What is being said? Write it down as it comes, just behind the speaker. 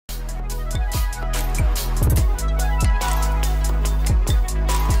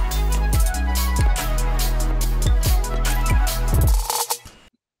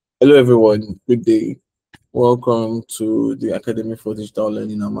Hello everyone, good day. Welcome to the Academy for Digital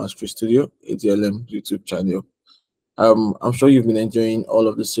Learning and Mastery Studio, ADLM YouTube channel. I'm sure you've been enjoying all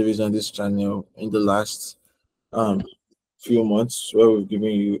of the series on this channel in the last few months, where we've given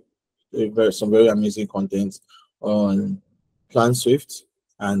you some very amazing content on Plan Swift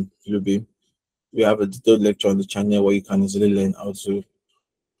and Bluebeam. We have a detailed lecture on the channel where you can easily learn how to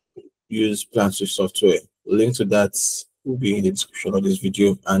use Plan Swift software. Link to that will be in the description of this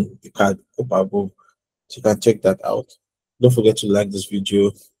video and the card up above, so you can check that out. Don't forget to like this video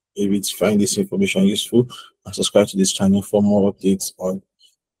if you find this information useful, and subscribe to this channel for more updates on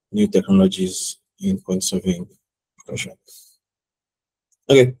new technologies in quantity surveying.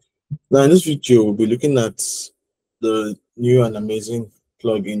 Okay, now in this video we'll be looking at the new and amazing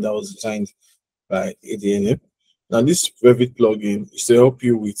plugin that was designed by ADLM. Now this Revit plugin is to help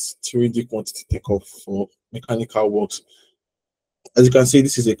you with 3D quantity takeoff for mechanical works. As you can see,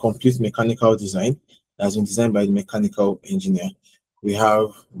 this is a complete mechanical design that has been designed by the mechanical engineer. We have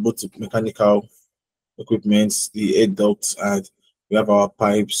both the mechanical equipment, the air ducts, and we have our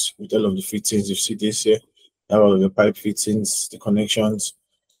pipes with all of the fittings. You see this here. You have all of the pipe fittings, the connections.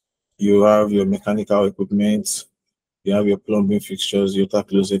 You have your mechanical equipment. You have your plumbing fixtures, your tap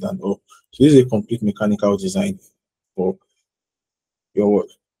closet, and all. So this is a complete mechanical design for your work.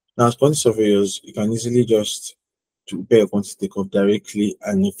 Now, as quantity surveyors, you can easily just prepare a quantity takeoff directly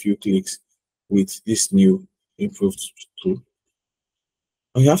and in a few clicks with this new improved tool.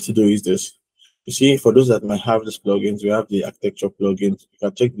 All you have to do is this. You see, for those that might have these plugins, we have the architecture plugin. You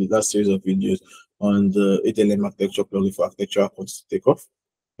can check the last series of videos on the ADLM architecture plugin for architectural quantity takeoff.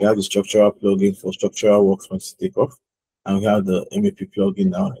 We have the structural plugin for structural work quantity takeoff, and we have the MEP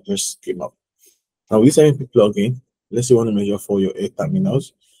plugin now that just came up. Now, with this MEP plugin, let's say you want to measure for your 8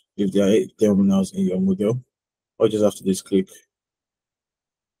 terminals. If there are 8 terminals in your model, all you just have to do is click.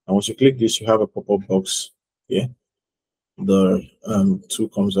 And once you click this, you have a pop-up box here. The tool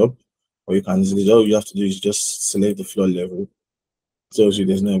comes up, or you can easily, all you have to do is just select the floor level. It tells you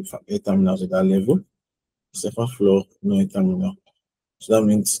there's no 8 terminals at that level. Second floor, no 8 terminal. So that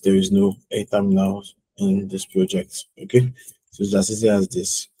means there is no 8 terminals in this project. Okay, so it's as easy as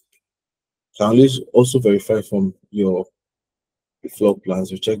this. So I'll also verify from your floor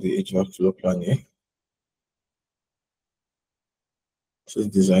plans. You check the HVAC floor plan here. So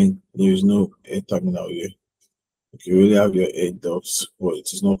design, there is no air terminal here. Okay, you really have your air ducts, but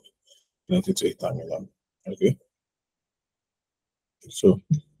it is not connected to a terminal. Okay, so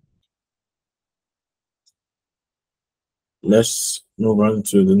let's move on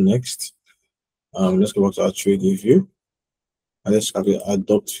to the next. Let's go back to our 3D view, and let's have your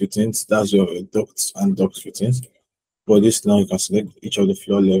duct fittings. That's your ducts and duct fittings. For this now, you can select each of the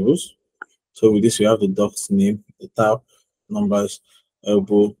floor levels. So with this, we have the duct name, the tab, numbers,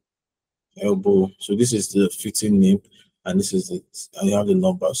 elbow. So this is the fitting name, and this is it. And you have the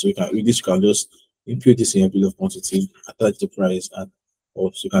number. So you can with this, you can just input this in your bill of quantity, attach the price, and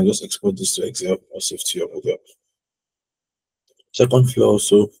also you can just export this to Excel or save to your model. Second floor,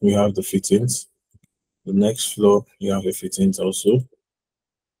 also we have the fittings. The next floor, you have the fittings also.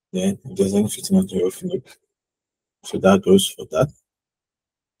 Then if there's any fitting on the roof, so that goes for that.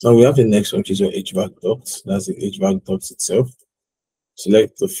 Now we have the next one, which is your HVAC duct. That's the HVAC duct itself.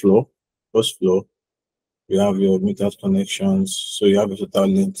 Select the floor. First floor, you have your metered connections. So you have a total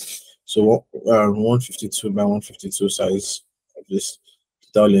length. So 152 by 152 size of this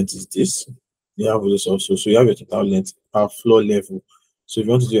total length is this. You have this also. So you have your total length per floor level. So if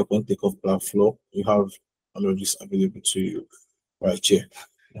you want to do your quantity takeoff per floor, you have all of this available to you right here.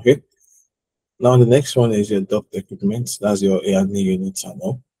 Okay. Now the next one is your duct equipment. That's your A&E unit and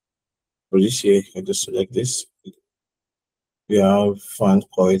all. For this here, you can just select this. We have fan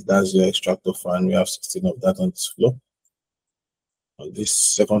coils, that's your extractor fan. We have 16 of that on this floor. On this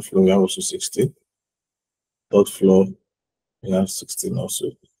second floor, we have also 16. Third floor, we have 16 also.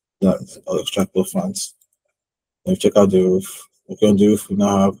 That's our extractor fans. Then check out the roof. Okay, on the roof, we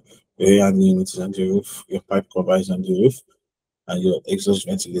now have your A&E units on the roof, your pipe covers on the roof, and your exhaust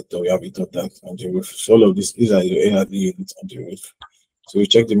ventilator. We have it on that on the roof. So all of these are your A&E units on the roof. So we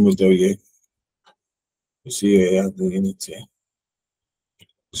check the model here. You see your A&E unit here.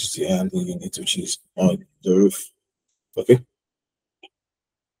 This is the A&E unit, which is on the roof. Okay.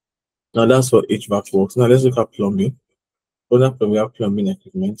 Now that's for HVAC works. Now let's look at plumbing. For that, we have plumbing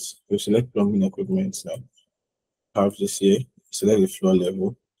equipment. We select plumbing equipment now. Have this here. Select the floor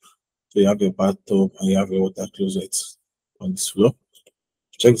level. So you have your bathtub and you have your water closet on this floor.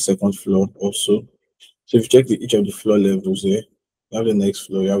 Check the second floor also. So if you check each of the floor levels here, you have the next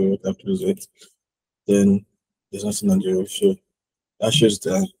floor, you have your water closet. Then there's nothing on the roof. So that shows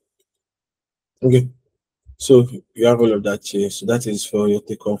that Okay, so you have all of that here. So that is for your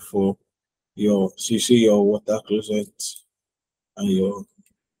takeoff for your, so you see your water closet and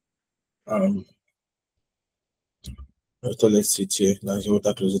um your toilet seat here. That's your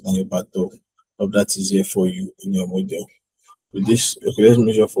water closet and your bathtub. All of that is here for you in your model. With this, okay, let's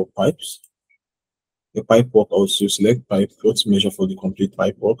measure for pipes. The pipe work also, select pipe, let's measure for the complete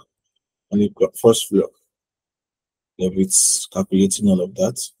pipe work on the first floor. If it's calculating all of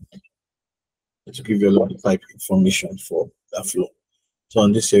that to give you a lot of pipe information for that floor. So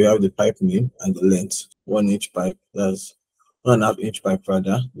on this here, we have the pipe name and the length. 1 inch pipe, that's 1.5 inch pipe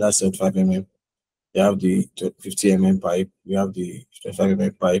rather, that's 75 mm. You have the 50 mm pipe, we have the 25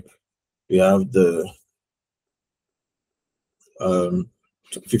 mm pipe, we have the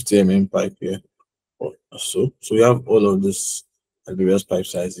 50 mm pipe here. So we have all of this at various pipe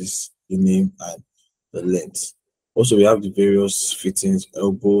sizes, the name and the length. Also, we have the various fittings,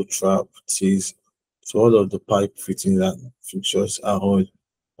 elbow, trap, tees. So all of the pipe fittings and fixtures are all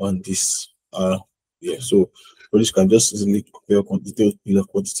on this. Yeah. So for this, you can just easily compare detailed bill of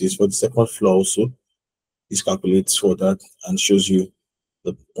quantities. For the second floor, also, this calculates for that and shows you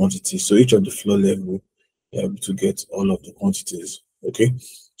the quantity. So each of the floor level, you're able to get all of the quantities. Okay.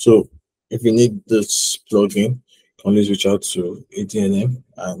 So if you need this plugin, you can always reach out to ADLM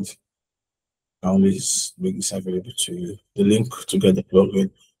and I always make this available to you. The link to get the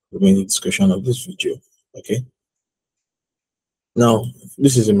plugin will be in the description of this video. Okay. Now,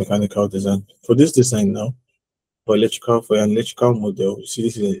 this is a mechanical design. For this design now, for an electrical model, you see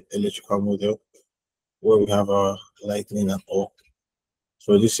this is an electrical model where we have our lightning and all.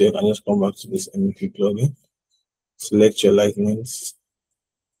 So this here, I can just come back to this MEP plugin, select your lightnings,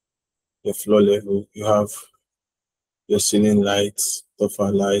 your floor level, you have your ceiling lights,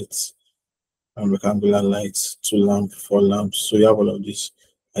 buffer lights, and rectangular lights, 2 lamps, 4 lamps. So you have all of this.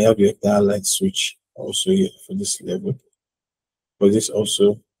 I have your entire light switch also here for this level. For this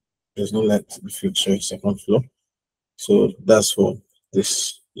also, there's no light fixture second floor. So that's for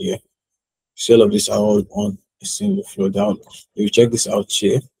this here. So all of these are all on a single floor down. If you check this out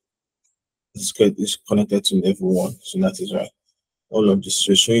here, it's connected to level 1. So that is right. All of this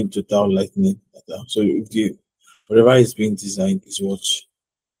will show you total lightning. So if the whatever is being designed is what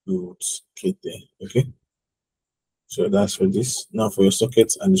you would get there. Okay. So that's for this. Now for your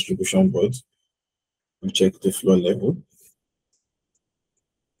sockets and distribution board, we check the floor level.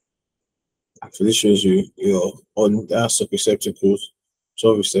 So this shows you your on socket receptacles,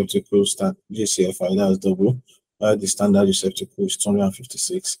 12 receptacles, JCFI, that's double. The standard receptacle is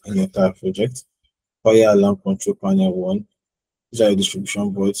 256 in the entire project. Fire alarm control panel 1. These are your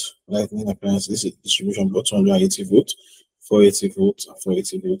distribution boards. Lightning appliance, this is distribution board 280 volts, 480 volts, and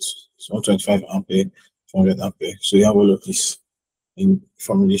 480 volts. So 125 ampere, 400 ampere. So you have all of this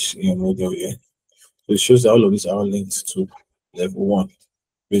from this in your model here. So it shows that all of these are linked to level 1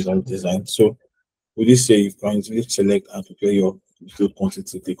 based on design. So with this here, you can easily select and prepare your detailed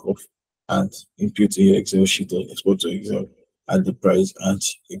quantity takeoff and input in your Excel sheet or export to Excel at the price and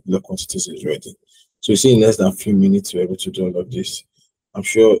if the quantities is ready. So you see in less than a few minutes, you're able to do all of this. I'm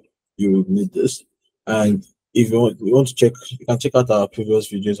sure you will need this. And if you want to check, you can check out our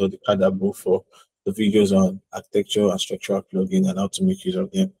previous videos or the card above for the videos on architecture and structural plugin and how to make use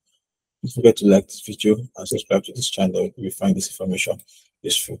of them. Don't forget to like this video and subscribe to this channel if you find this information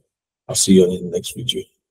useful. I'll see you on the next video.